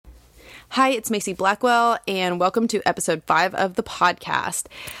Hi, it's Macy Blackwell, and welcome to episode 5 of the podcast.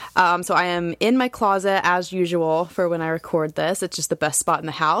 So I am in my closet as usual for when I record this. It's just the best spot in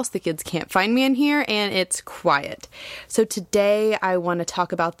the house. The kids can't find me in here, and it's quiet. So today I want to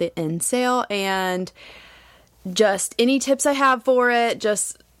talk about the end sale and just any tips I have for it,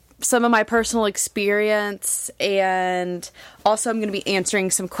 just some of my personal experience, and also I'm going to be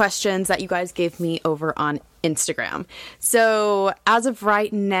answering some questions that you guys gave me over on Instagram. So as of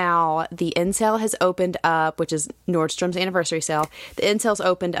right now, the end sale has opened up, which is Nordstrom's anniversary sale. The end sale's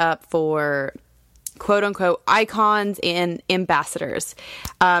opened up for quote unquote icons and ambassadors.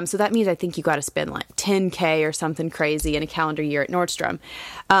 So that means I think you got to spend like $10,000 or something crazy in a calendar year at Nordstrom.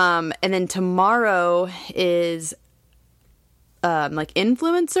 And then tomorrow is like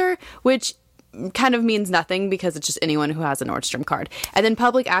influencer, which kind of means nothing because it's just anyone who has a Nordstrom card. And then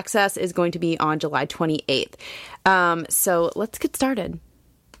public access is going to be on July 28th. So let's get started.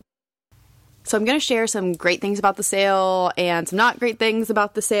 So I'm going to share some great things about the sale and some not great things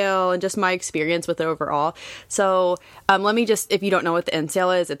about the sale and just my experience with it overall. So let me just, if you don't know what the end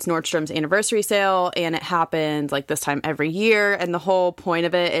sale is, it's Nordstrom's anniversary sale, and it happens like this time every year. And the whole point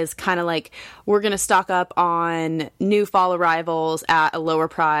of it is kind of like we're going to stock up on new fall arrivals at a lower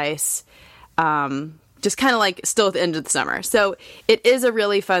price. Just kind of like still at the end of the summer. So it is a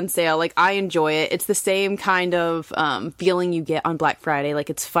really fun sale. Like, I enjoy it. It's the same kind of feeling you get on Black Friday.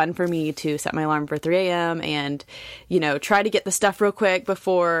 Like, it's fun for me to set my alarm for 3 a.m. and, try to get the stuff real quick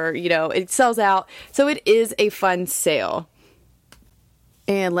before, it sells out. So it is a fun sale.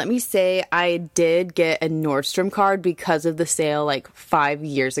 And let me say, I did get a Nordstrom card because of the sale like 5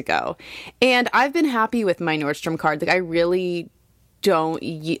 years ago. And I've been happy with my Nordstrom card. Like, I really don't,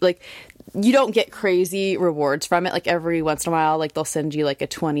 you don't get crazy rewards from it. Like, every once in a while, like, they'll send you like a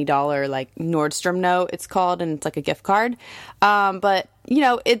 $20 like Nordstrom note, it's called, and it's like a gift card. But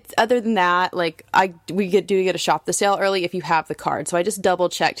it's, other than that, like, we do get to shop the sale early if you have the card. So I just double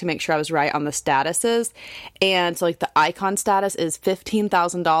checked to make sure I was right on the statuses. And so like the icon status is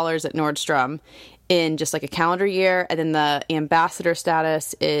 $15,000 at Nordstrom in just like a calendar year. And then the ambassador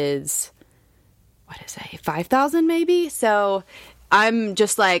status is, 5,000 maybe? So I'm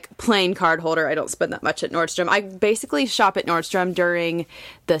just like plain card holder. I don't spend that much at Nordstrom. I basically shop at Nordstrom during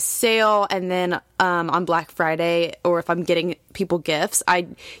the sale, and then on Black Friday, or if I'm getting people gifts,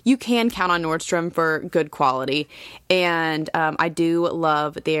 you can count on Nordstrom for good quality. And I do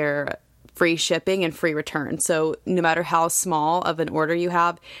love their free shipping and free return. So no matter how small of an order you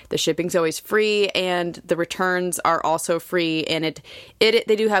have, the shipping's always free, and the returns are also free, and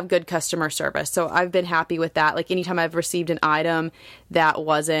they do have good customer service. So I've been happy with that. Like, anytime I've received an item that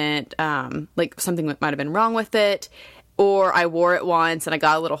wasn't like something that might have been wrong with it, or I wore it once and I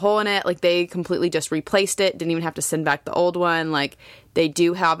got a little hole in it, like, they completely just replaced it, didn't even have to send back the old one. Like, they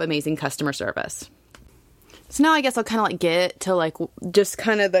do have amazing customer service. So now I guess I'll kind of like get to like just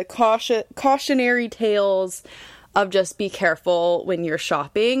kind of the cautionary tales of just be careful when you're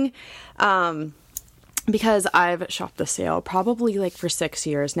shopping. Because I've shopped the sale probably like for 6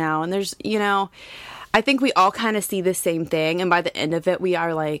 years now. And there's, I think we all kind of see the same thing. And by the end of it, we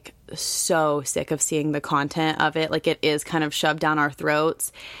are like so sick of seeing the content of it. Like, it is kind of shoved down our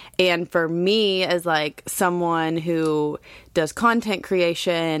throats. And for me, as like someone who does content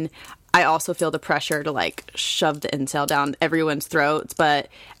creation, I also feel the pressure to like shove the end sale down everyone's throats. But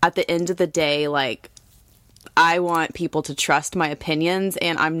at the end of the day, like, I want people to trust my opinions,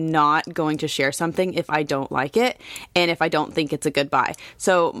 and I'm not going to share something if I don't like it and if I don't think it's a good buy.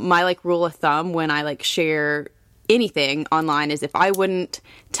 So my like rule of thumb when I like share anything online is if I wouldn't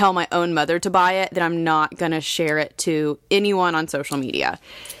tell my own mother to buy it, then I'm not going to share it to anyone on social media.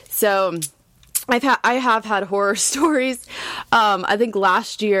 So I have had horror stories. I think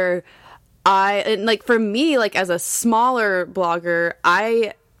last year, for me, like, as a smaller blogger,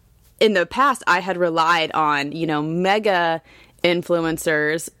 in the past, I had relied on, mega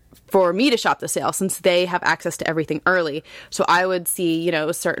influencers for me to shop the sale, since they have access to everything early. So I would see,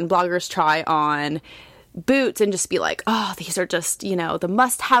 certain bloggers try on boots and just be like, oh, these are just, the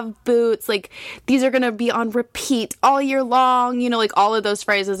must-have boots. Like, these are going to be on repeat all year long, like all of those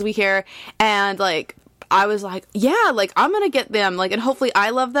phrases we hear. And like, I was like, yeah, like, I'm going to get them, like, and hopefully I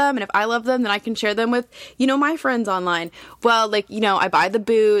love them. And if I love them, then I can share them with, my friends online. Well, like, I buy the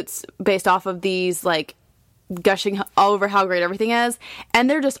boots based off of these, like, gushing all over how great everything is, and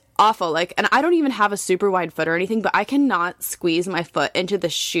they're just awful. Like, and I don't even have a super wide foot or anything, but I cannot squeeze my foot into the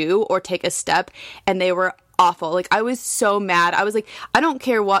shoe or take a step, and they were awful. Like, I was so mad. I was like, I don't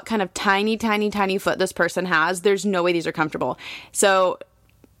care what kind of tiny foot this person has, there's no way these are comfortable. So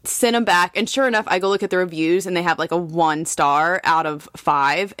sent them back, and sure enough, I go look at the reviews and they have like a 1 star out of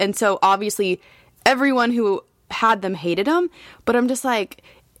 5. And so obviously everyone who had them hated them, but I'm just like,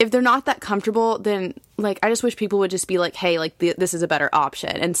 if they're not that comfortable, then like I just wish people would just be like, hey, like this is a better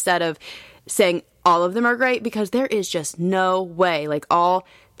option, instead of saying all of them are great, because there is just no way like all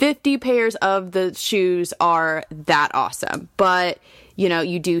 50 pairs of the shoes are that awesome. But you know,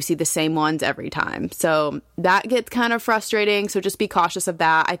 you do see the same ones every time. So that gets kind of frustrating. So just be cautious of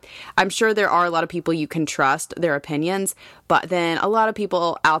that. I'm sure there are a lot of people you can trust their opinions, but then a lot of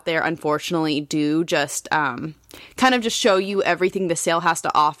people out there, unfortunately, do just kind of just show you everything the sale has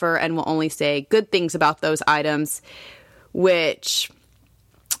to offer and will only say good things about those items, which,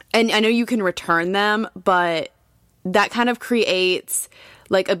 and I know you can return them, but that kind of creates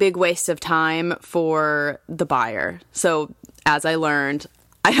like a big waste of time for the buyer. So as I learned,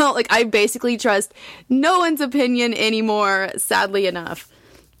 I basically trust no one's opinion anymore, sadly enough.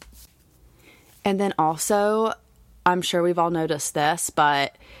 And then also, I'm sure we've all noticed this,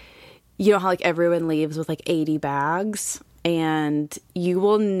 but you know how like everyone leaves with like 80 bags, and you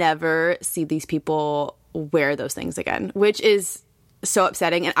will never see these people wear those things again, which is so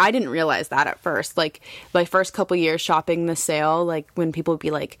upsetting. And I didn't realize that at first. Like my first couple years shopping the sale, like when people would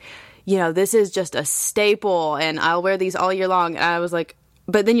be like, you know, this is just a staple and I'll wear these all year long. And I was like,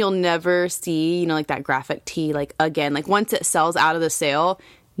 but then you'll never see, you know, like that graphic tee, like again, like once it sells out of the sale,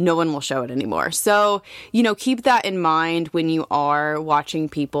 no one will show it anymore. So, you know, keep that in mind when you are watching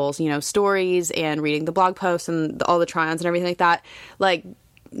people's, you know, stories and reading the blog posts and all the try-ons and everything like that. Like,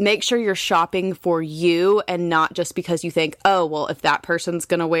 make sure you're shopping for you and not just because you think, oh, well, if that person's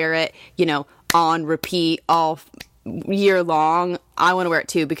going to wear it, you know, on repeat all year long, I want to wear it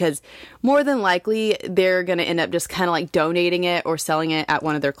too, because more than likely they're going to end up just kind of like donating it or selling it at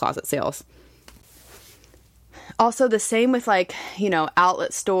one of their closet sales. Also, the same with like, you know,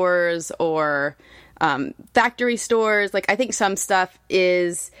 outlet stores or factory stores. Like I think some stuff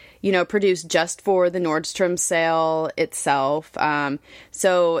is, you know, produced just for the Nordstrom sale itself.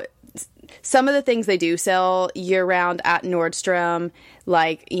 So some of the things they do sell year round at Nordstrom,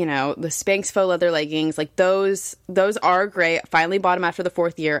 like, you know, the Spanx faux leather leggings, like those are great. Finally bought them after the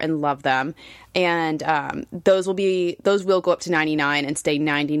 4th year and love them. And those will go up to $99 and stay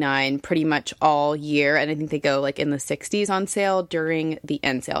 $99 pretty much all year. And I think they go like in the 60s on sale during the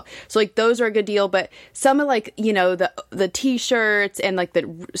end sale. So like those are a good deal. But some of like, you know, the t-shirts and like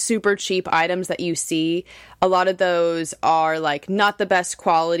the super cheap items that you see, a lot of those are like not the best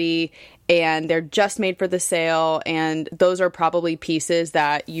quality and they're just made for the sale. And those are probably pieces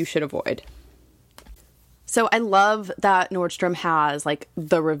that you should avoid. So I love that Nordstrom has like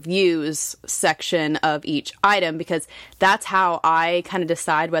the reviews section of each item, because that's how I kind of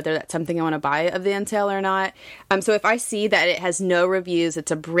decide whether that's something I want to buy of the end sale or not. So if I see that it has no reviews,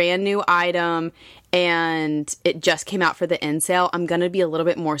 it's a brand new item, and it just came out for the end sale, I'm going to be a little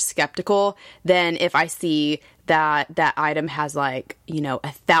bit more skeptical than if I see that that item has like, you know,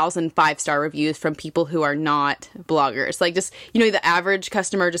 1,000 5-star reviews from people who are not bloggers. Like just, you know, the average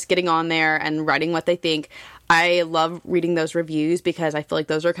customer just getting on there and writing what they think. I love reading those reviews because I feel like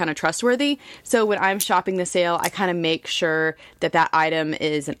those are kind of trustworthy. So when I'm shopping the sale, I kind of make sure that that item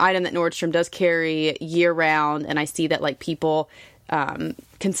is an item that Nordstrom does carry year round, and I see that like people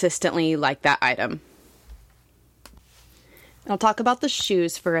consistently like that item. I'll talk about the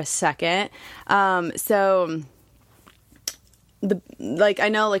shoes for a second. So I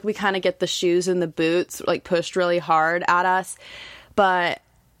know like we kind of get the shoes and the boots like pushed really hard at us, but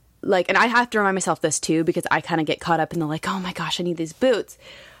like, and I have to remind myself this too, because I kind of get caught up in the like, oh my gosh, I need these boots.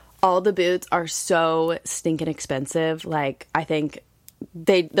 All the boots are so stinking expensive. Like I think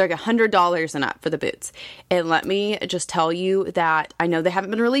they're like $100 and up for the boots. And let me just tell you that I know they haven't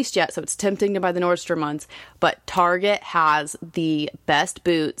been released yet, so it's tempting to buy the Nordstrom ones, but Target has the best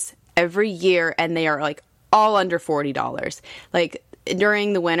boots every year, and they are like all under $40. Like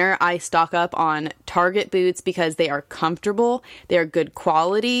during the winter, I stock up on Target boots because they are comfortable, they are good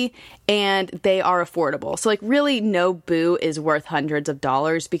quality, and they are affordable. So like really no boot is worth hundreds of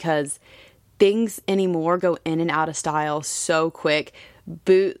dollars, because things anymore go in and out of style so quick.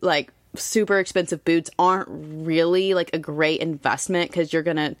 Like super expensive boots aren't really like a great investment, because you're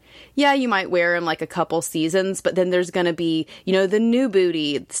gonna, you might wear them like a couple seasons, but then there's gonna be, you know, the new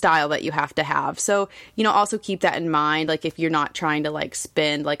booty style that you have to have. So, you know, also keep that in mind. Like if you're not trying to like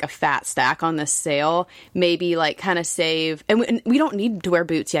spend like a fat stack on this sale, maybe like kind of save. And we don't need to wear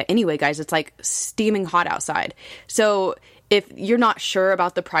boots yet anyway, guys. It's like steaming hot outside. So if you're not sure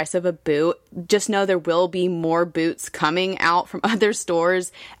about the price of a boot, just know there will be more boots coming out from other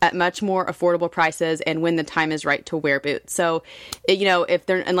stores at much more affordable prices and when the time is right to wear boots. So, if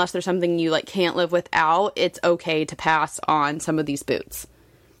unless there's something you like can't live without, it's okay to pass on some of these boots.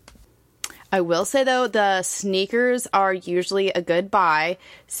 I will say, though, the sneakers are usually a good buy.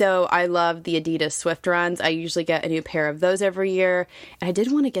 So I love the Adidas Swift Runs. I usually get a new pair of those every year. And I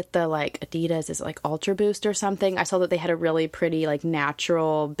did want to get the, Adidas, is it like Ultra Boost or something? I saw that they had a really pretty,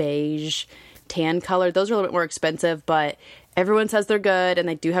 natural beige tan color. Those are a little bit more expensive, but everyone says they're good and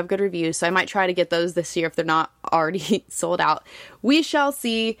they do have good reviews. So I might try to get those this year if they're not already sold out. We shall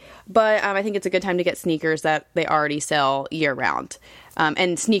see. But I think it's a good time to get sneakers that they already sell year round.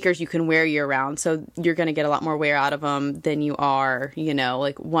 And sneakers you can wear year round, so you're going to get a lot more wear out of them than you are,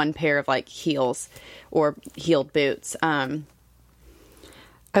 one pair of heels or heeled boots. I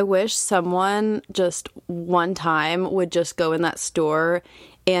wish someone just one time would just go in that store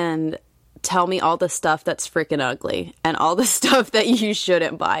and tell me all the stuff that's freaking ugly and all the stuff that you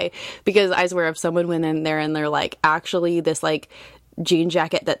shouldn't buy. Because I swear if someone went in there and they're like, actually this jean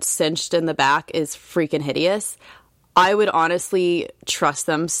jacket that's cinched in the back is freaking hideous, I would honestly trust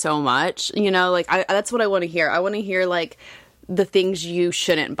them so much, that's what I want to hear. I want to hear the things you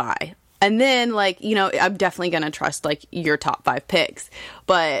shouldn't buy. And then I'm definitely going to trust your top 5 picks,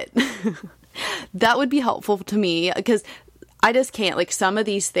 but that would be helpful to me because I just can't, some of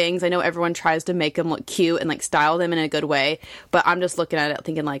these things, I know everyone tries to make them look cute and style them in a good way, but I'm just looking at it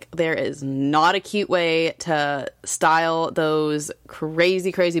thinking there is not a cute way to style those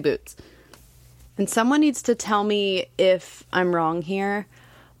crazy, crazy boots. And someone needs to tell me if I'm wrong here,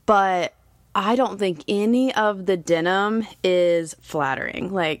 but I don't think any of the denim is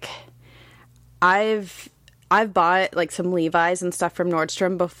flattering. I've bought some Levi's and stuff from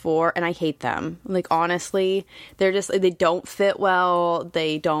Nordstrom before and I hate them. Honestly, they're just they don't fit well.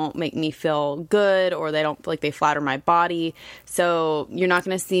 They don't make me feel good, or they don't they flatter my body. So you're not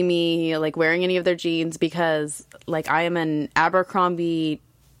going to see me wearing any of their jeans because I am an Abercrombie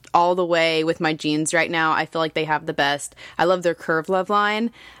all the way with my jeans right now. I feel like they have the best. I love their Curve Love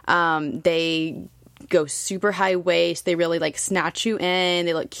line. They go super high waist. They really snatch you in.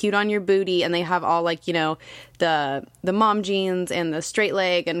 They look cute on your booty, and they have all the mom jeans and the straight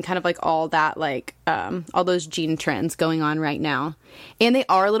leg and kind of all that all those jean trends going on right now. And they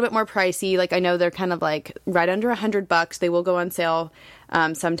are a little bit more pricey. I know they're kind of right under $100. They will go on sale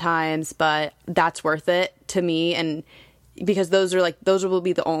sometimes, but that's worth it to me. And because those will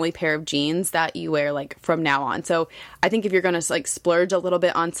be the only pair of jeans that you wear from now on. So I think if you're going to splurge a little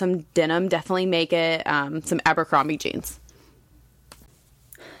bit on some denim, definitely make it some Abercrombie jeans.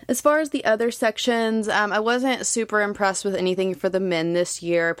 As far as the other sections, I wasn't super impressed with anything for the men this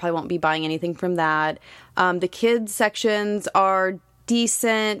year. Probably won't be buying anything from that. The kids sections are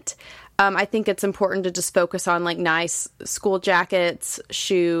decent. I think it's important to just focus on nice school jackets,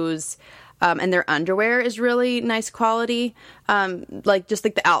 shoes, and their underwear is really nice quality.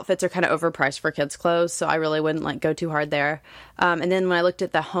 The outfits are kind of overpriced for kids' clothes, so I really wouldn't go too hard there. And then when I looked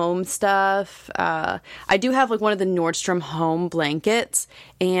at the home stuff, I do have one of the Nordstrom home blankets,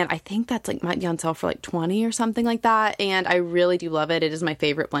 and I think that's might be on sale for $20 or something like that. And I really do love it. It is my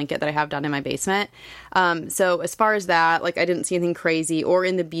favorite blanket that I have down in my basement. So as far as that, I didn't see anything crazy, or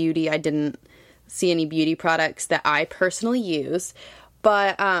in the beauty, I didn't see any beauty products that I personally use.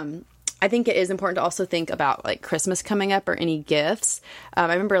 But I think it is important to also think about Christmas coming up or any gifts.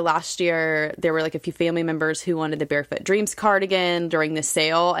 I remember last year there were a few family members who wanted the Barefoot Dreams cardigan during the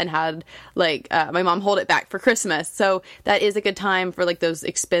sale and had my mom hold it back for Christmas. So that is a good time for those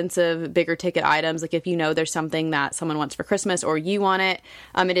expensive, bigger ticket items. If there's something that someone wants for Christmas or you want it,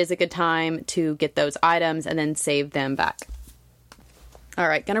 it is a good time to get those items and then save them back. All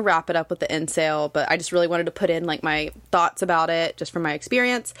right, gonna wrap it up with the end sale, but I just really wanted to put in my thoughts about it just from my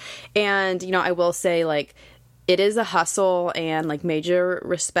experience. And I will say it is a hustle, and major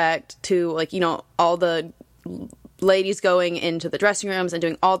respect to all the ladies going into the dressing rooms and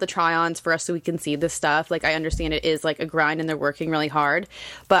doing all the try-ons for us so we can see this stuff. I understand it is a grind and they're working really hard,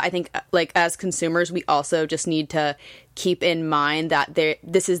 but I think as consumers we also just need to keep in mind that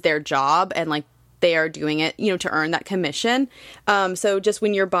this is their job, and they are doing it, to earn that commission. So just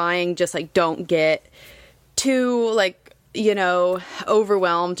when you're buying, just don't get too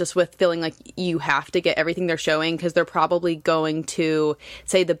overwhelmed just with feeling you have to get everything they're showing, because they're probably going to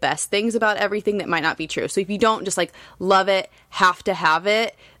say the best things about everything that might not be true. So if you don't just love it, have to have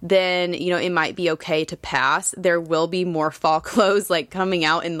it, then it might be okay to pass. There will be more fall clothes coming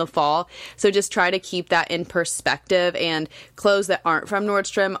out in the fall, so just try to keep that in perspective. And clothes that aren't from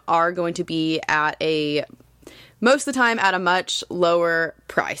Nordstrom are going to be at a most of the time at a much lower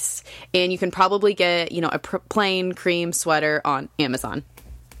price. And you can probably get, a plain cream sweater on Amazon.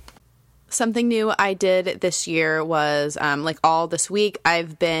 Something new I did this year was, all this week,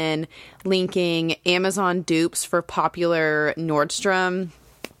 I've been linking Amazon dupes for popular Nordstrom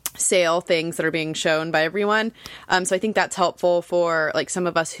sale things that are being shown by everyone. So I think that's helpful for, some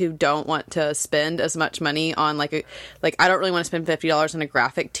of us who don't want to spend as much money on, I don't really want to spend $50 on a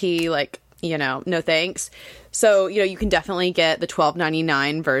graphic tee, no thanks. So, you can definitely get the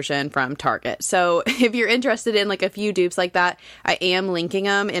 $12.99 version from Target. So if you're interested in a few dupes like that, I am linking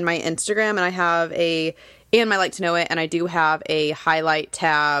them in my Instagram, and I have and my Like to Know It, and I do have a highlight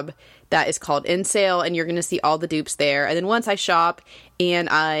tab that is called In Sale, and you're going to see all the dupes there. And then once I shop and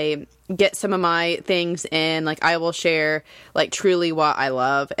I get some of my things in, I will share truly what I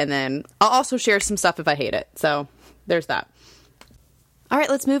love, and then I'll also share some stuff if I hate it. So there's that. All right,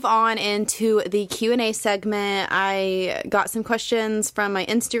 let's move on into the Q&A segment. I got some questions from my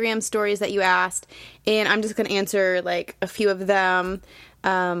Instagram stories that you asked, and I'm just going to answer a few of them.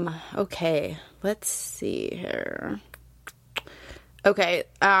 Okay, let's see here. Okay,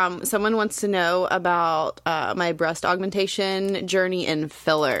 someone wants to know about my breast augmentation journey and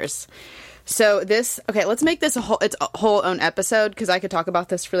fillers. So let's make this it's a whole own episode, because I could talk about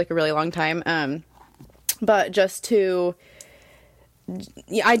this for a really long time. But just to...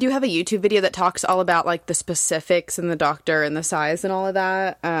 Yeah, I do have a YouTube video that talks all about the specifics and the doctor and the size and all of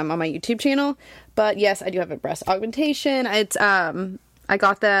that on my YouTube channel. But yes, I do have a breast augmentation. It's I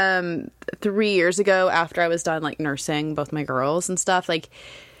got them 3 years ago after I was done nursing both my girls and stuff.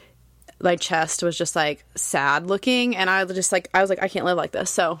 My chest was just sad looking, and I was I can't live like this.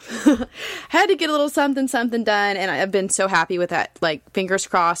 So I had to get a little something done, and I've been so happy with that. Fingers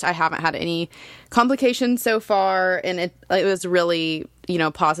crossed, I haven't had any complications so far, and it was really,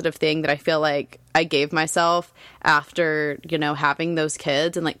 positive thing that I feel I gave myself after, having those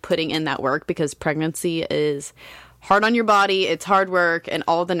kids and putting in that work, because pregnancy is hard on your body. It's hard work, and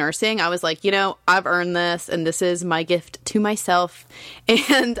all the nursing. I was I've earned this, and this is my gift to myself.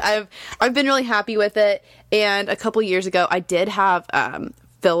 And I've been really happy with it. And a couple years ago, I did have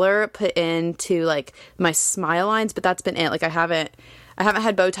filler put into my smile lines, but that's been it. I haven't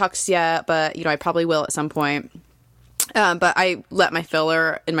had Botox yet, but I probably will at some point. But I let my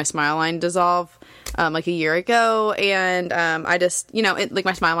filler in my smile line dissolve a year ago, and I just,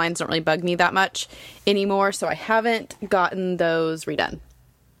 my smile lines don't really bug me that much anymore, so I haven't gotten those redone.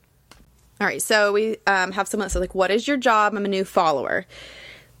 All right, so we have someone that says, what is your job? I'm a new follower.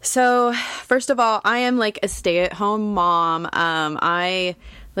 So first of all, I am a stay-at-home mom.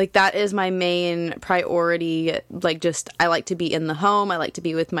 That is my main priority. I like to be in the home. I like to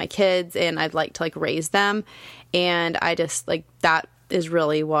be with my kids, and I'd like to raise them. And I just that is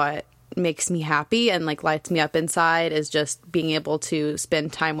really what makes me happy and lights me up inside, is just being able to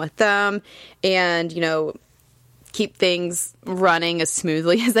spend time with them and, keep things running as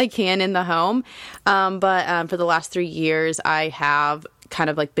smoothly as I can in the home. But for the last 3 years, I have kind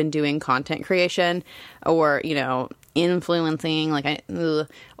of been doing content creation, or, influencing, or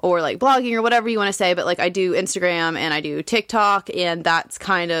blogging, or whatever you want to say. But I do Instagram and I do TikTok, and that's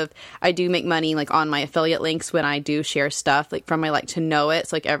kind of, I do make money on my affiliate links when I do share stuff from my Like to Know It.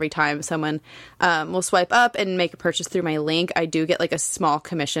 So every time someone will swipe up and make a purchase through my link, I do get a small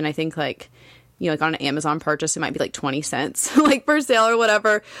commission. I think on an Amazon purchase, it might be 20 cents, per sale or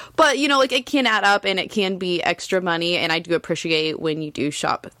whatever. But, it can add up, and it can be extra money. And I do appreciate when you do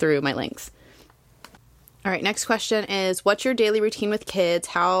shop through my links. All right, next question is, what's your daily routine with kids?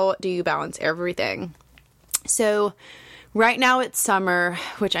 How do you balance everything? So right now it's summer,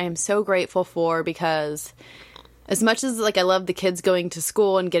 which I am so grateful for, because as much as I love the kids going to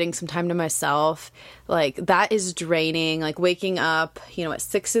school and getting some time to myself, that is draining. Waking up, at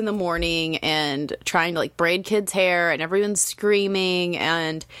 6 a.m. and trying to braid kids' hair, and everyone's screaming,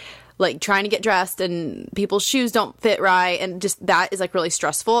 and trying to get dressed, and people's shoes don't fit right, and just that is really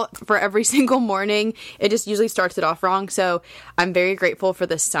stressful for every single morning. It just usually starts it off wrong. So I'm very grateful for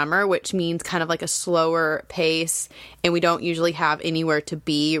this summer, which means kind of a slower pace, and we don't usually have anywhere to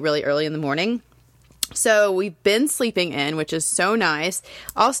be really early in the morning. So we've been sleeping in, which is so nice.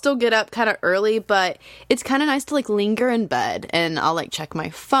 I'll still get up kind of early, but it's kind of nice to linger in bed, and I'll check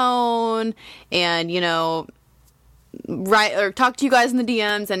my phone, and write or talk to you guys in the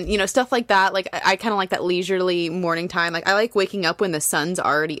DMs and, you know, stuff like that. Like, I kind of like that leisurely morning time. Like, I like waking up when the sun's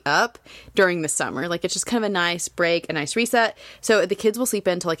already up during the summer. Like, it's just kind of a nice break, a nice reset. So the kids will sleep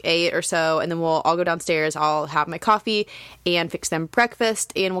in till like 8 or so, and then we'll all go downstairs. I'll have my coffee and fix them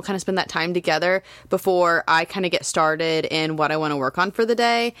breakfast, and we'll kind of spend that time together before I kind of get started in what I want to work on for the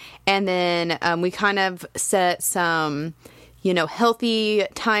day. And then we kind of set some, you know, healthy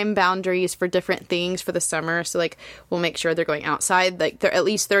time boundaries for different things for the summer. So, like, we'll make sure they're going outside, like, they're at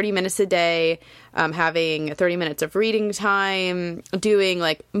least 30 minutes a day, having 30 minutes of reading time, doing,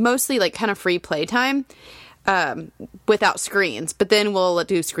 like, mostly, like, kind of free play time, without screens. But then we'll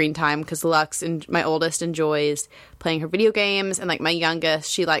do screen time because Lux, and my oldest, enjoys playing her video games, and, like, my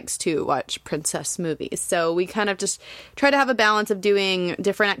youngest, she likes to watch princess movies. So we kind of just try to have a balance of doing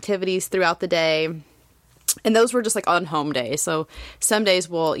different activities throughout the day. And those were just like on home days. So some days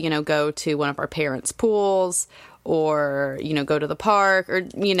we'll, you know, go to one of our parents' pools or, you know, go to the park or,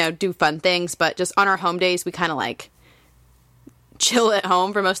 you know, do fun things. But just on our home days, we kind of like chill at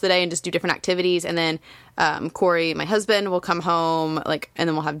home for most of the day and just do different activities. And then Corey, my husband, will come home, like, and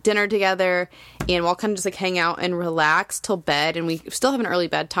then we'll have dinner together, and we'll kind of just like hang out and relax till bed. And we still have an early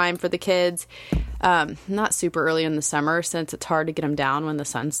bedtime for the kids. Not super early in the summer since it's hard to get them down when the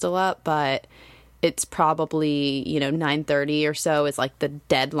sun's still up, but it's probably, you know, 9:30 or so is like the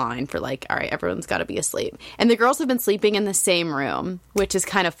deadline for like, all right, everyone's got to be asleep. And the girls have been sleeping in the same room, which is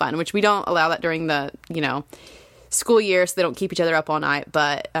kind of fun, which we don't allow that during the, you know, school year, so they don't keep each other up all night.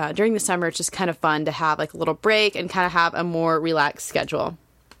 But during the summer, it's just kind of fun to have like a little break and kind of have a more relaxed schedule.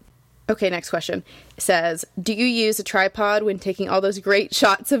 Okay, next question. It says, do you use a tripod when taking all those great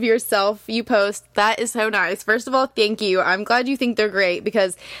shots of yourself you post? That is so nice. First of all, thank you. I'm glad you think they're great,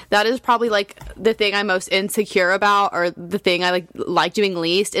 because that is probably like the thing I'm most insecure about, or the thing I like doing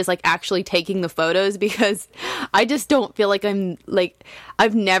least is like actually taking the photos, because I just don't feel like I'm like,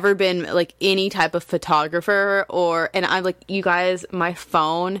 I've never been like any type of photographer, and I'm like, you guys, my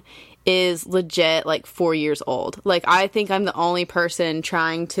phone is legit like 4 years old. Like, I think I'm the only person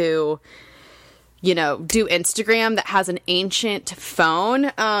trying to, you know, do Instagram that has an ancient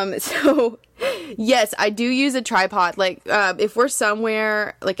phone. So yes, I do use a tripod. Like, if we're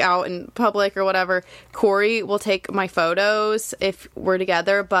somewhere like out in public or whatever, Corey will take my photos if we're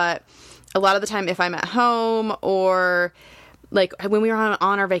together. But a lot of the time, if I'm at home, or like when we were on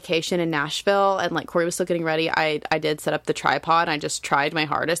our vacation in Nashville and like Corey was still getting ready, I did set up the tripod, and I just tried my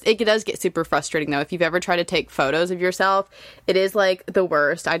hardest. It does get super frustrating though. If you've ever tried to take photos of yourself, it is like the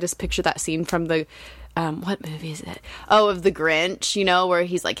worst. I just picture that scene from the, what movie is it? Oh, of The Grinch, you know, where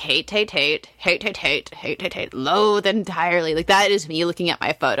he's like, hate, loathe entirely. Like, that is me looking at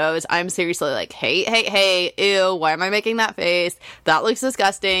my photos. I'm seriously like, hate, ew, why am I making that face? That looks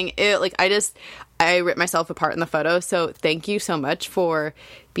disgusting. Ew, like, I rip myself apart in the photo. So thank you so much for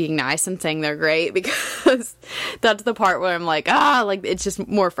being nice and saying they're great, because that's the part where I'm like, like, it's just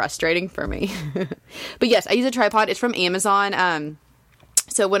more frustrating for me. But yes, I use a tripod. It's from Amazon.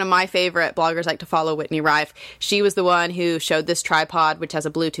 So one of my favorite bloggers I like to follow, Whitney Rife, she was the one who showed this tripod, which has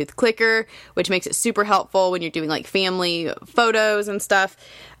a Bluetooth clicker, which makes it super helpful when you're doing like family photos and stuff.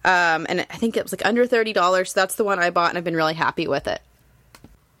 And I think it was like under $30. So that's the one I bought, and I've been really happy with it.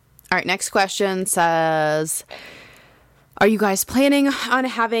 All right, next question says, are you guys planning on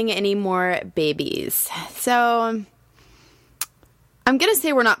having any more babies? So I'm going to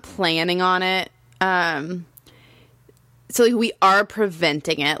say we're not planning on it. So like, we are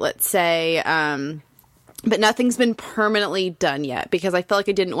preventing it, let's say, but nothing's been permanently done yet, because I felt like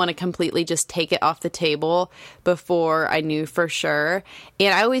I didn't want to completely just take it off the table before I knew for sure.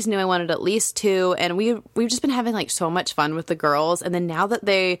 And I always knew I wanted at least 2, and we've just been having like so much fun with the girls. And then now that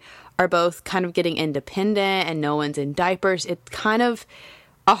they are both kind of getting independent and no one's in diapers, it's kind of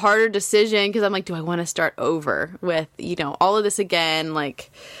a harder decision, because I'm like, do I want to start over with, you know, all of this again?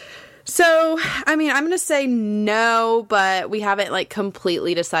 Like, so, I mean, I'm going to say no, but we haven't like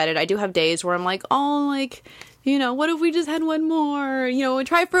completely decided. I do have days where I'm like, oh, like, you know, what if we just had one more, you know, and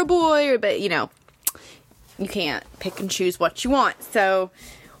try for a boy, but you know, you can't pick and choose what you want. So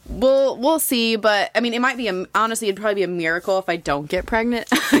we'll see. But I mean, it might be, honestly, it'd probably be a miracle if I don't get pregnant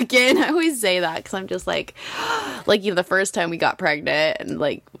again. I always say that, because I'm just like, you know, the first time we got pregnant, and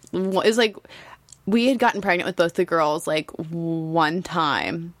like, it's like we had gotten pregnant with both the girls like one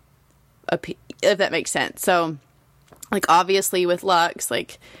time, if that makes sense. So like, obviously with Lux,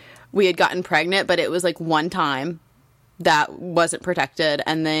 like, we had gotten pregnant, but it was like one time that wasn't protected.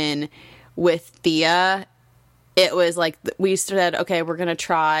 And then with Thea, it was like, we said, okay, we're going to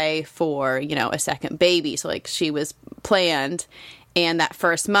try for, you know, a second baby. So like, she was planned, and that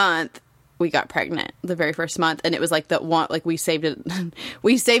first month we got pregnant the very first month, and it was like that one, like we saved it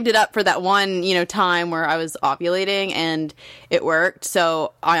we saved it up for that one, you know, time where I was ovulating, and it worked.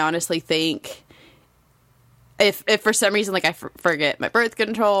 So I honestly think if for some reason, like, I forget my birth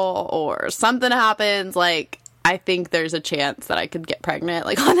control or something happens, like, I think there's a chance that I could get pregnant,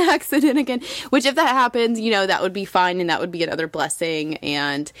 like, on accident again. Which, if that happens, you know, that would be fine, and that would be another blessing,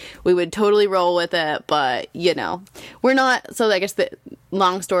 and we would totally roll with it. But, you know, we're not. So I guess the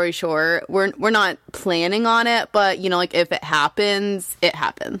long story short, we're not planning on it. But, you know, like, if it happens, it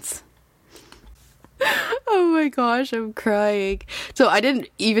happens. Oh my gosh, I'm crying. So I didn't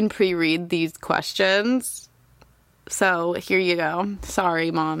even pre-read these questions. So here you go. Sorry,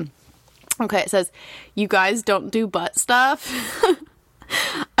 Mom. Okay, it says, you guys don't do butt stuff?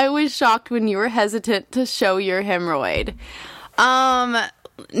 I was shocked when you were hesitant to show your hemorrhoid.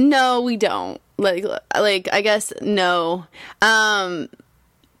 No, we don't. Like, I guess, no. I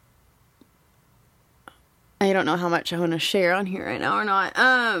don't know how much I want to share on here right now or not.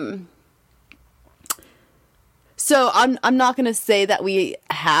 So I'm not going to say that we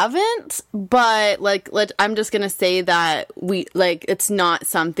haven't, but, like, I'm just going to say that we, like, it's not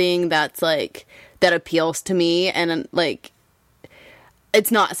something that's, like, that appeals to me, and, like,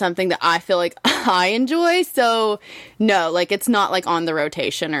 it's not something that I feel like I enjoy. So no, like, it's not, like, on the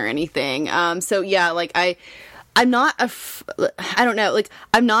rotation or anything. So yeah, like, I'm not, I don't know, like,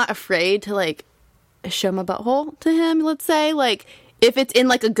 I'm not afraid to, like, show my butthole to him, let's say, like, if it's in,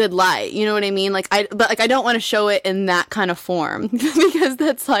 like, a good light, you know what I mean? Like, but, like, I don't want to show it in that kind of form because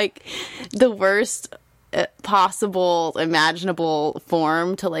that's, like, the worst possible imaginable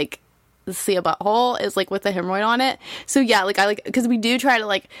form to, like, see a butthole is, like, with a hemorrhoid on it. So yeah, like, I, like, because we do try to,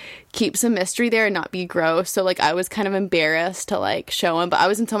 like, keep some mystery there and not be gross. So, like, I was kind of embarrassed to, like, show him, but I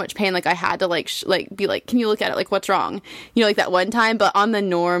was in so much pain, like, I had to, like, be like, can you look at it? Like, what's wrong? You know, like, that one time. But on the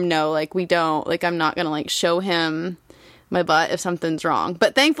norm, no, like, we don't, like, I'm not gonna, like, show him my butt if something's wrong.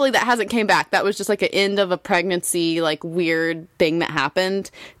 But thankfully that hasn't came back. That was just, like, an end of a pregnancy, like, weird thing that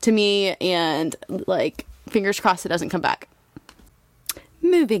happened to me, and, like, fingers crossed it doesn't come back.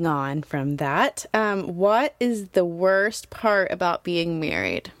 Moving on from that, what is the worst part about being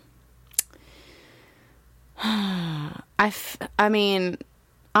married? I mean,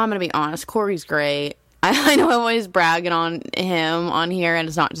 I'm gonna be honest, Corey's great. I know I'm always bragging on him on here, and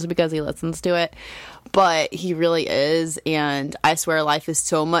it's not just because he listens to it, but he really is, and I swear life is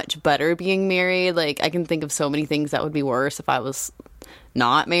so much better being married. Like, I can think of so many things that would be worse if I was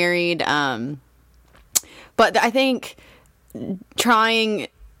not married. But I think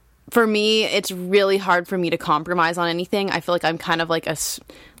for me, it's really hard for me to compromise on anything. I feel like I'm kind of like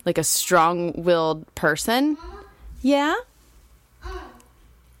a strong-willed person. Yeah?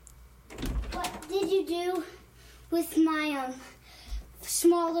 What did you do with my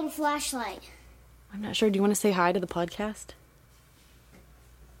small little flashlight? I'm not sure. Do you want to say hi to the podcast?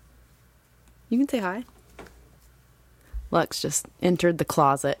 You can say hi. Lux just entered the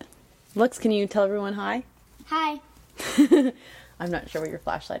closet. Lux, can you tell everyone hi? Hi. I'm not sure where your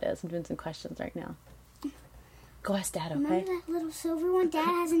flashlight is. I'm doing some questions right now. Go ask Dad, okay? Remember that little silver one? Dad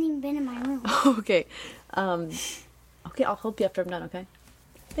hasn't even been in my room. Okay. Okay, I'll help you after I'm done, okay?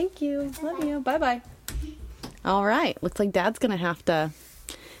 Thank you. Love you. Bye-bye. All right. Looks like Dad's going to have to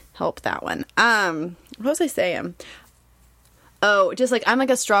help that one. What was I saying? Oh, just, like, I'm, like,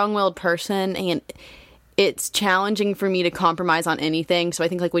 a strong-willed person, and it's challenging for me to compromise on anything. So I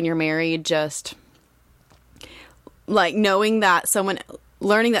think, like, when you're married, just, like, learning that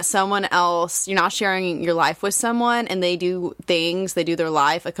someone else, you're not sharing your life with someone, and they do their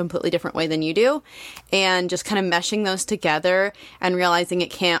life a completely different way than you do, and just kind of meshing those together and realizing it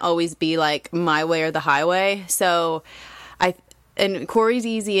can't always be, like, my way or the highway. So and Corey's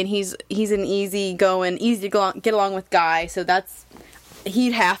easy, and he's an easy to get along with guy, so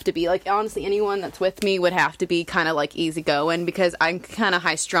he'd have to be, like, honestly, anyone that's with me would have to be kind of, like, easygoing, because I'm kind of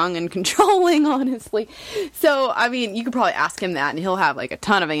high-strung and controlling, honestly. So, I mean, you could probably ask him that, and he'll have, like, a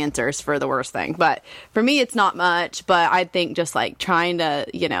ton of answers for the worst thing. But for me, it's not much, but I think just, like, trying to,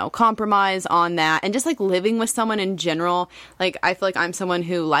 you know, compromise on that, and just, like, living with someone in general. Like, I feel like I'm someone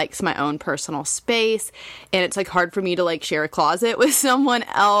who likes my own personal space, and it's, like, hard for me to, like, share a closet with someone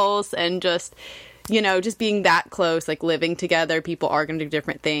else, and just, you know, just being that close, like, living together, people are going to do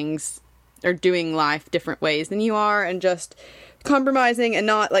different things, or doing life different ways than you are, and just compromising and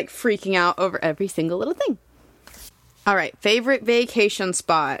not, like, freaking out over every single little thing. All right, favorite vacation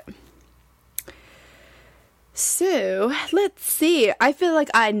spot. So, let's see. I feel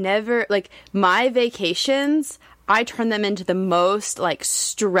like my vacations, I turn them into the most like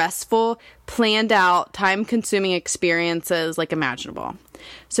stressful, planned out, time consuming experiences like imaginable.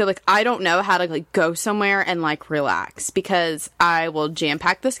 So like I don't know how to like go somewhere and like relax, because I will jam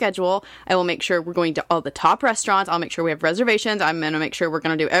pack the schedule. I will make sure we're going to all the top restaurants. I'll make sure we have reservations. I'm going to make sure we're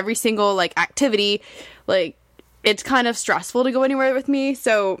going to do every single like activity. Like it's kind of stressful to go anywhere with me.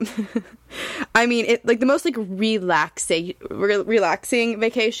 So I mean, it like the most like relaxing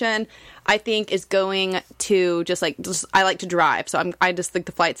vacation I think is going to just I like to drive. So I just like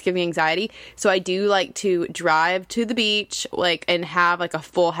the flights give me anxiety. So I do like to drive to the beach like and have like a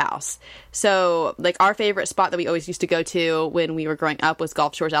full house. So like our favorite spot that we always used to go to when we were growing up was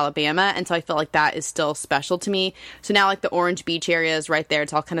Gulf Shores, Alabama. And so I feel like that is still special to me. So now like the Orange Beach area is right there.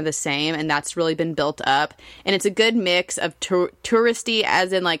 It's all kind of the same. And that's really been built up. And it's a good mix of touristy,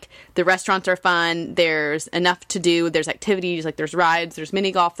 as in like the restaurants are fun. There's enough to do. There's activities, like there's rides, there's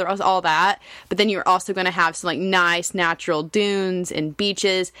mini golf, there's all that. But then you're also going to have some like nice natural dunes and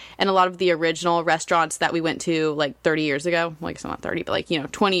beaches, and a lot of the original restaurants that we went to like 30 years ago, like it's not 30, but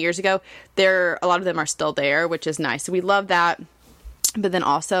like, 20 years ago, a lot of them are still there, which is nice. So we love that. But then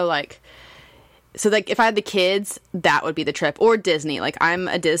also so like if I had the kids, that would be the trip. Or Disney. Like I'm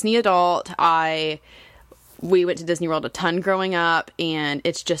a Disney adult. We went to Disney World a ton growing up, and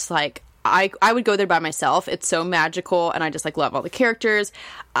it's just like I would go there by myself. It's so magical, and I just like love all the characters.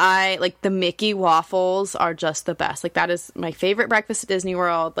 I like the Mickey waffles are just the best. Like that is my favorite breakfast at Disney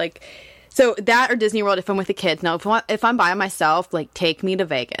World. Like, so that or Disney World if I'm with the kids. Now, if I'm by myself, like take me to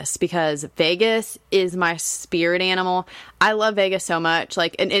Vegas, because Vegas is my spirit animal. I love Vegas so much.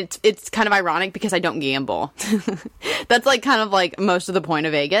 Like, and it's kind of ironic because I don't gamble. That's like kind of like most of the point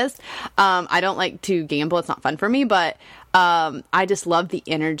of Vegas. I don't like to gamble. It's not fun for me, but I just love the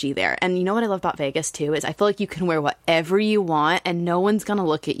energy there. And you know what I love about Vegas too is I feel like you can wear whatever you want and no one's gonna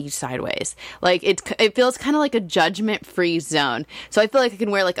look at you sideways. Like it feels kind of like a judgment-free zone. So I feel like I can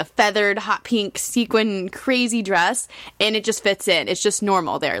wear like a feathered hot pink sequin crazy dress and it just fits in. It's just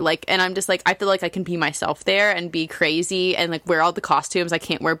normal there. Like, and I'm just like, I feel like I can be myself there and be crazy and like wear all the costumes I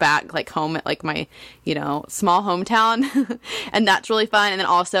can't wear back like home at like my, small hometown. And that's really fun. And then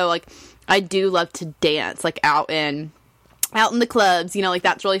also like I do love to dance like out in the clubs, like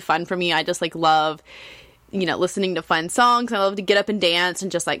that's really fun for me. I just like love, listening to fun songs. I love to get up and dance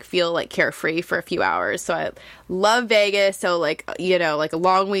and just like feel like carefree for a few hours. So I love Vegas. So like, like a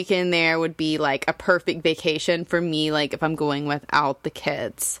long weekend there would be like a perfect vacation for me, like if I'm going without the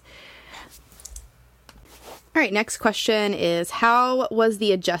kids. All right, next question is, how was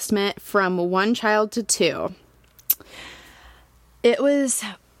the adjustment from one child to two? It was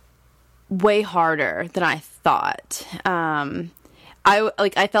way harder than I thought.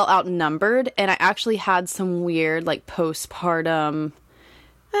 I felt outnumbered, and I actually had some weird like postpartum,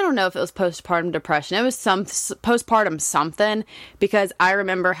 I don't know if it was postpartum depression. It was some postpartum something, because I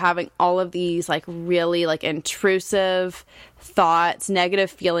remember having all of these like really like intrusive thoughts, negative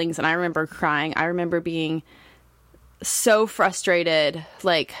feelings, and I remember crying. I remember being so frustrated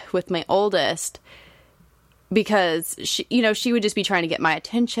like with my oldest, because she would just be trying to get my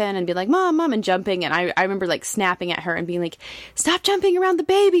attention and be like, mom, and jumping. And I remember like snapping at her and being like, stop jumping around the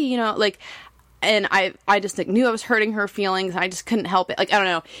baby, and I just like knew I was hurting her feelings. And I just couldn't help it. Like, I don't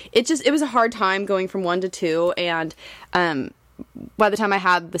know. It was a hard time going from 1 to 2. And, by the time I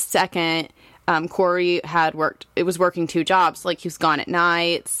had the second, Corey was working 2 jobs. Like he was gone at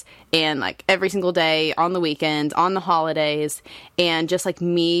nights and like every single day, on the weekends, on the holidays, and just like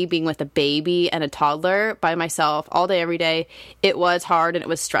me being with a baby and a toddler by myself all day, every day, it was hard and it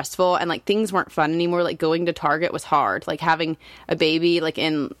was stressful, and like things weren't fun anymore. Like going to Target was hard, like having a baby like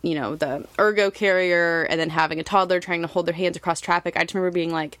in, the ergo carrier, and then having a toddler trying to hold their hands across traffic. I just remember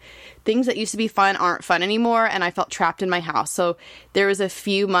being like, things that used to be fun aren't fun anymore, and I felt trapped in my house. So there was a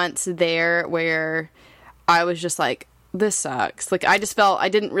few months there where I was just like, this sucks. Like I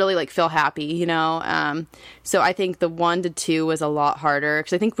didn't really like feel happy, so I think the 1 to 2 was a lot harder,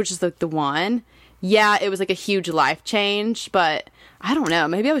 because I think which is like the 1, yeah, it was like a huge life change, but I don't know,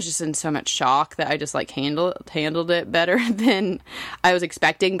 maybe I was just in so much shock that I just like handled it better than I was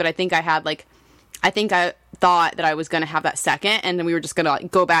expecting. But I think I thought that I was going to have that second, and then we were just going to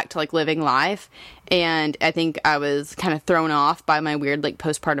like go back to like living life. And I think I was kind of thrown off by my weird like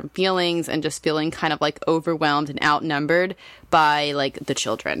postpartum feelings and just feeling kind of like overwhelmed and outnumbered by like the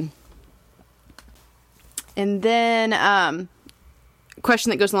children. And then question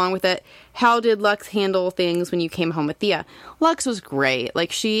that goes along with it. How did Lux handle things when you came home with Thea? Lux was great.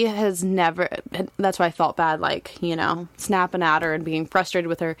 Like, she has never, that's why I felt bad, like, you know, snapping at her and being frustrated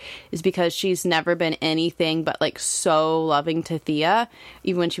with her, is because she's never been anything but, like, so loving to Thea,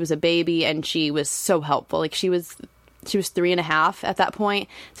 even when she was a baby, and she was so helpful. Like, she was 3.5 at that point,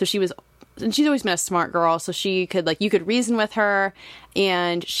 so and she's always been a smart girl, so she could, like, you could reason with her,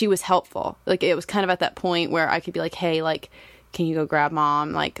 and she was helpful. Like, it was kind of at that point where I could be like, hey, like, can you go grab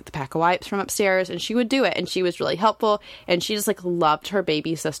Mom, like, the pack of wipes from upstairs? And she would do it, and she was really helpful, and she just, like, loved her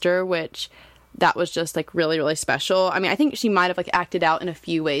baby sister, which that was just, like, really, really special. I mean, I think she might have, like, acted out in a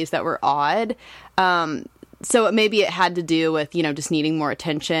few ways that were odd, so maybe it had to do with, you know, just needing more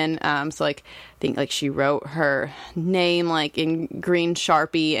attention. So, like, I think, like, she wrote her name, like, in green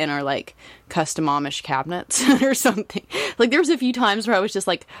Sharpie in our, like, custom Amish cabinets or something. Like, there was a few times where I was just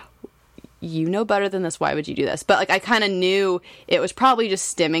like, you know better than this, why would you do this? But, like, I kind of knew it was probably just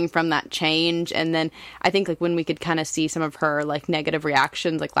stemming from that change. And then I think, like, when we could kind of see some of her, like, negative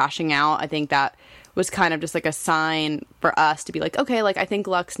reactions, like, lashing out, I think that was kind of just, like, a sign for us to be like, okay, like, I think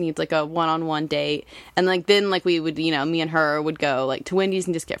Lux needs, like, a one-on-one date. And, like, then, like, we would, you know, me and her would go, like, to Wendy's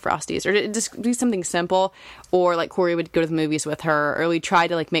and just get Frosties, or just do something simple. Or, like, Corey would go to the movies with her, or we tried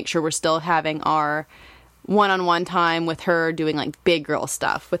to, like, make sure we're still having our one-on-one time with her doing, like, big girl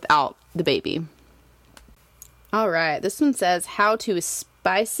stuff without the baby. All right, this one says how to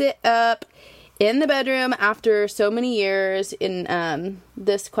spice it up in the bedroom after so many years. In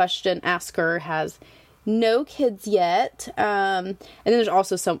this question asker has no kids yet, and then there's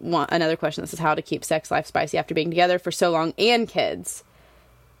also another question that says how to keep sex life spicy after being together for so long and kids.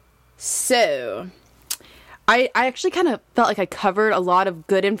 So I actually kind of felt like I covered a lot of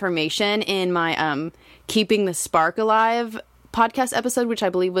good information in my Keeping the Spark Alive podcast episode, which I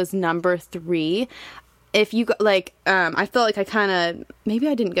believe was number 3. If you like, I felt like I kind of, maybe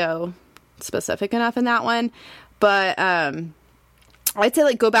I didn't go specific enough in that one, but I'd say,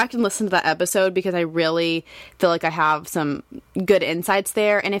 like, go back and listen to that episode, because I really feel like I have some good insights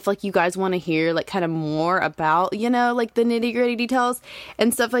there. And if, like, you guys want to hear, like, kind of more about, you know, like, the nitty gritty details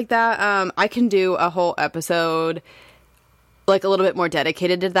and stuff like that, I can do a whole episode, like, a little bit more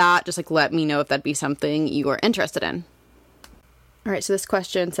dedicated to that. Just, like, let me know if that'd be something you are interested in. All right, so this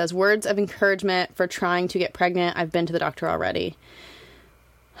question says, words of encouragement for trying to get pregnant. I've been to the doctor already.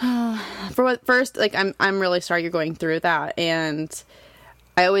 First, like, I'm really sorry you're going through that, and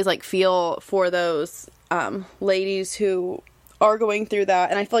I always, like, feel for those ladies who are going through that,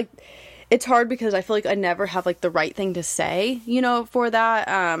 and I feel like it's hard because I feel like I never have, like, the right thing to say, you know, for that.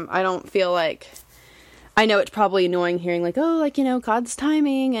 I don't feel like, I know it's probably annoying hearing, like, oh, like, you know, God's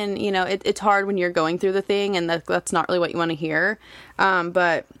timing, and, you know, it's hard when you're going through the thing, and that's not really what you want to hear,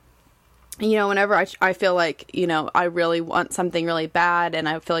 but, you know, whenever I feel like, you know, I really want something really bad, and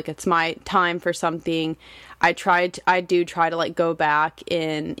I feel like it's my time for something, I do try to, like, go back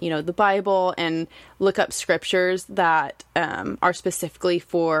in, you know, the Bible and look up scriptures that are specifically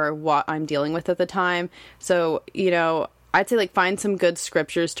for what I'm dealing with at the time. So, you know, I'd say, like, find some good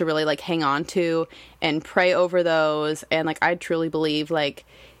scriptures to really, like, hang on to and pray over those. And, like, I truly believe, like,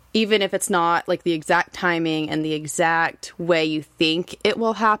 even if it's not, like, the exact timing and the exact way you think it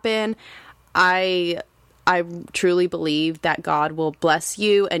will happen, I truly believe that God will bless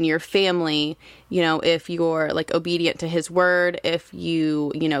you and your family, you know, if you're, like, obedient to his word, if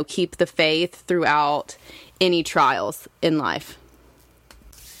you know, keep the faith throughout any trials in life.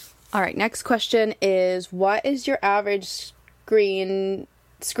 All right, next question is, what is your average screen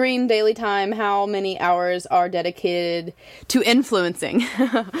daily time? How many hours are dedicated to influencing?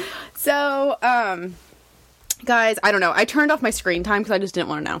 So, guys, I don't know. I turned off my screen time because I just didn't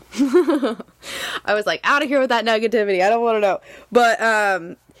want to know. I was like, out of here with that negativity. I don't want to know. But,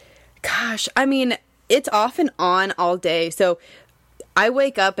 gosh, I mean, it's off and on all day. So I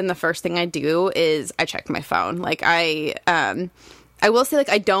wake up and the first thing I do is I check my phone. Like, I will say, like,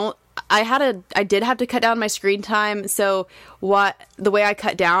 I did have to cut down my screen time. So the way I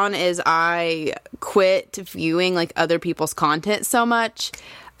cut down is I quit viewing, like, other people's content so much.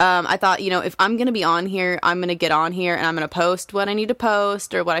 I thought, you know, if I'm going to be on here, I'm going to get on here and I'm going to post what I need to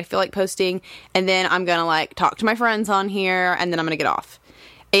post or what I feel like posting. And then I'm going to, like, talk to my friends on here, and then I'm going to get off.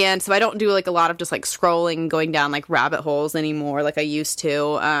 And so I don't do, like, a lot of just, like, scrolling, going down, like, rabbit holes anymore like I used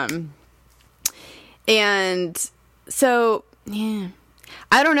to. And so, yeah,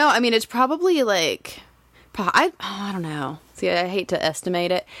 I don't know. I mean, it's probably, like, I don't know. See, I hate to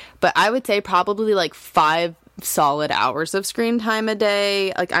estimate it, but I would say probably, like, 5 solid hours of screen time a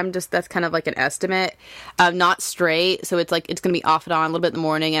day. Like, that's kind of like an estimate, not straight. So it's like, it's going to be off and on a little bit in the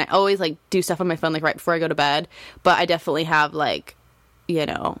morning. And I always, like, do stuff on my phone, like, right before I go to bed. But I definitely have, like, you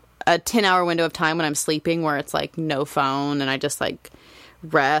know, a 10-hour window of time when I'm sleeping where it's like no phone and I just like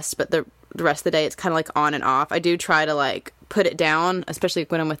rest, but the rest of the day it's kind of like on and off. I do try to like put it down, especially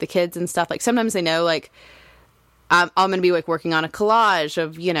when I'm with the kids and stuff. Like sometimes they know like I'm going to be like working on a collage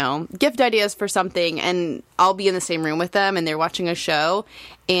of, you know, gift ideas for something, and I'll be in the same room with them and they're watching a show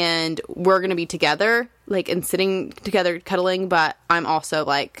and we're going to be together, like, and sitting together cuddling, but I'm also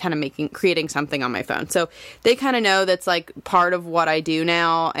like kind of creating something on my phone. So they kind of know that's like part of what I do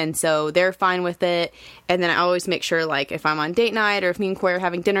now, and so they're fine with it. And then I always make sure, like, if I'm on date night or if me and Coy are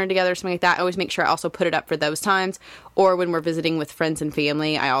having dinner together or something like that, I always make sure I also put it up for those times. Or when we're visiting with friends and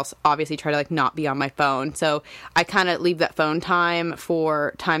family, I also obviously try to like not be on my phone. So I kind of leave that phone time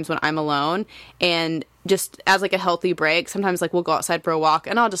for times when I'm alone, and just as like a healthy break. Sometimes like we'll go outside for a walk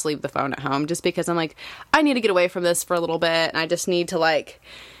and I'll just leave the phone at home just because I'm like, I need to get away from this for a little bit, and I just need to like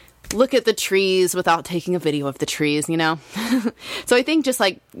look at the trees without taking a video of the trees, you know? So I think just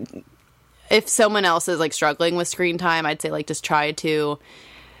like if someone else is like struggling with screen time, I'd say like just try to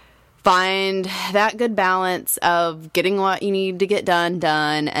find that good balance of getting what you need to get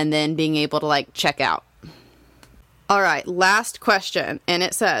done, and then being able to like check out. All right, last question, and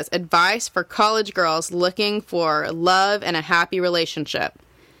it says, advice for college girls looking for love and a happy relationship.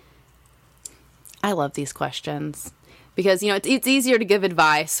 I love these questions because, you know, it's easier to give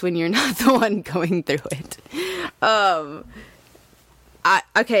advice when you're not the one going through it.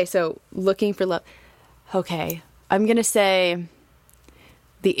 Okay, so looking for love. Okay, I'm going to say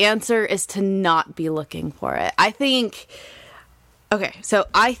the answer is to not be looking for it. I think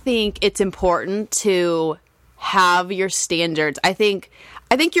it's important to have your standards. I think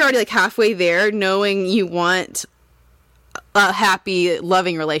you're already like halfway there, knowing you want a happy,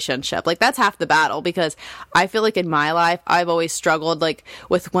 loving relationship. Like that's half the battle, because I feel like in my life I've always struggled like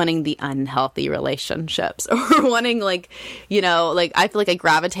with wanting the unhealthy relationships or wanting like, you know, like I feel like I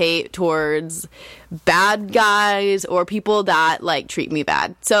gravitate towards bad guys or people that like treat me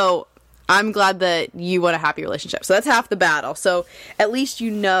bad. So I'm glad that you want a happy relationship. So that's half the battle. So at least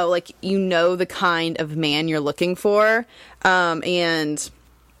you know the kind of man you're looking for. And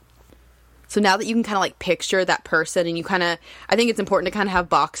so now that you can kind of like picture that person, and I think it's important to kind of have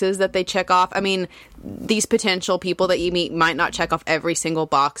boxes that they check off. I mean, these potential people that you meet might not check off every single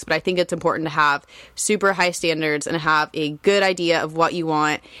box, but I think it's important to have super high standards and have a good idea of what you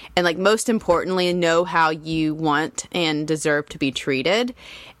want. And like most importantly, know how you want and deserve to be treated.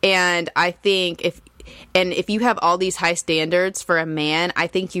 And I think if you have all these high standards for a man, I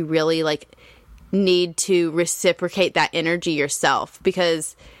think you really like need to reciprocate that energy yourself,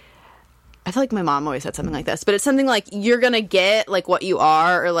 because I feel like my mom always said something like this, but it's something like you're going to get like what you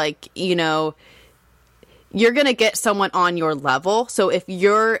are, or like, you know, you're going to get someone on your level. So if you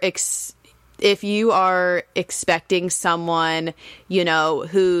are expecting someone, you know,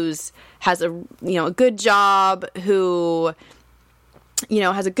 has a good job, who, you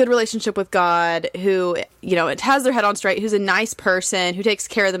know, has a good relationship with God, who, you know, it has their head on straight, who's a nice person, who takes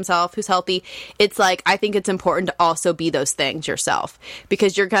care of themselves, who's healthy. It's like, I think it's important to also be those things yourself,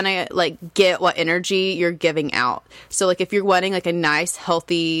 because you're gonna like get what energy you're giving out. So like if you're wanting like a nice,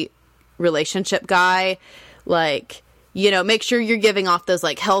 healthy relationship guy, like, you know, make sure you're giving off those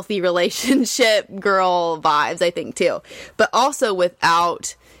like healthy relationship girl vibes, I think too, but also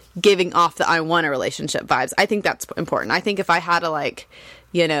without giving off the I want a relationship vibes. I think that's important. I think if I had to like,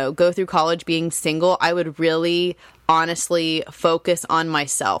 you know, go through college being single, I would really honestly focus on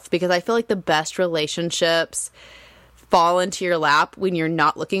myself, because I feel like the best relationships fall into your lap when you're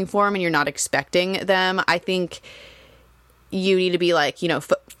not looking for them and you're not expecting them. I think you need to be like, you know,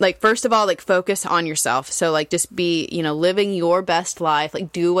 first of all, like focus on yourself. So like just be, you know, living your best life,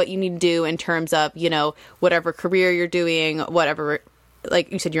 like do what you need to do in terms of, you know, whatever career you're doing, whatever,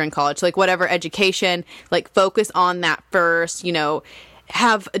 like you said, you're in college, like whatever education, like focus on that first, you know,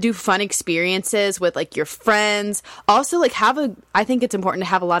 do fun experiences with like your friends. Also like I think it's important to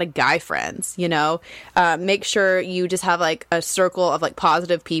have a lot of guy friends, you know, make sure you just have like a circle of like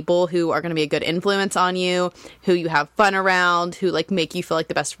positive people who are going to be a good influence on you, who you have fun around, who like make you feel like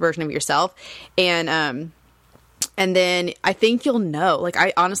the best version of yourself. And then I think you'll know, like,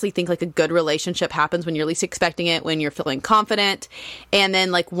 I honestly think like a good relationship happens when you're least expecting it, when you're feeling confident. And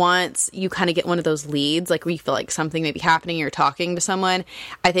then like once you kind of get one of those leads, like where you feel like something may be happening, you're talking to someone,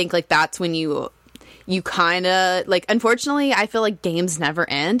 I think like that's when you kind of like, unfortunately, I feel like games never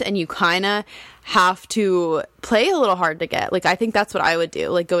end, and you kind of have to play a little hard to get. Like, I think that's what I would do,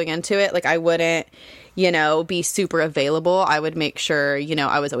 like going into it. Like I wouldn't, you know, be super available. I would make sure, you know,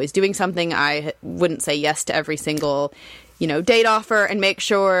 I was always doing something. I wouldn't say yes to every single, date offer, and make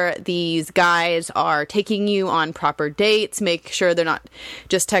sure these guys are taking you on proper dates. Make sure they're not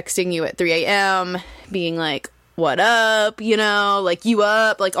just texting you at 3 a.m. being like, what up, like you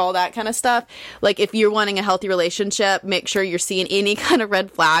up, like all that kind of stuff. Like if you're wanting a healthy relationship, make sure you're seeing any kind of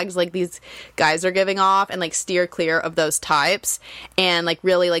red flags like these guys are giving off, and like steer clear of those types, and like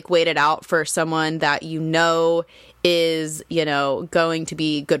really like wait it out for someone that is, going to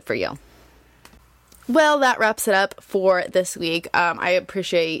be good for you. Well, that wraps it up for this week. I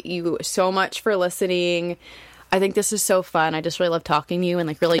appreciate you so much for listening. I think this is so fun. I just really love talking to you and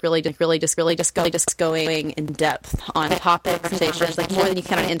like really just going in depth on topics and conversations, like more than you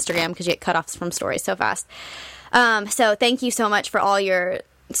can on Instagram because you get cutoffs from stories so fast. So thank you so much for all your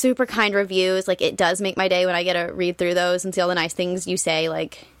super kind reviews. Like it does make my day when I get to read through those and see all the nice things you say.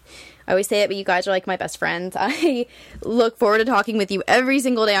 Like I always say it, but you guys are like my best friends. I look forward to talking with you every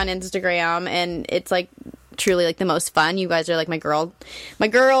single day on Instagram, and it's like truly like the most fun. You guys are like my girls.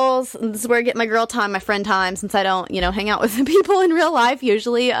 This is where I get my girl time, my friend time, since I don't, hang out with the people in real life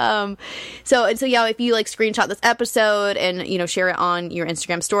usually. So yeah, if you like screenshot this episode and, share it on your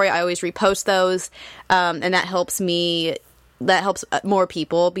Instagram story, I always repost those. And that helps more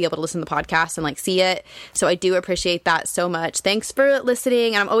people be able to listen to the podcast and like see it. So I do appreciate that so much. Thanks for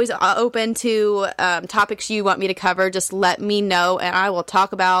listening. And I'm always open to topics you want me to cover. Just let me know and I will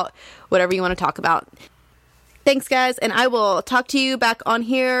talk about whatever you want to talk about. Thanks guys. And I will talk to you back on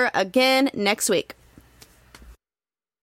here again next week.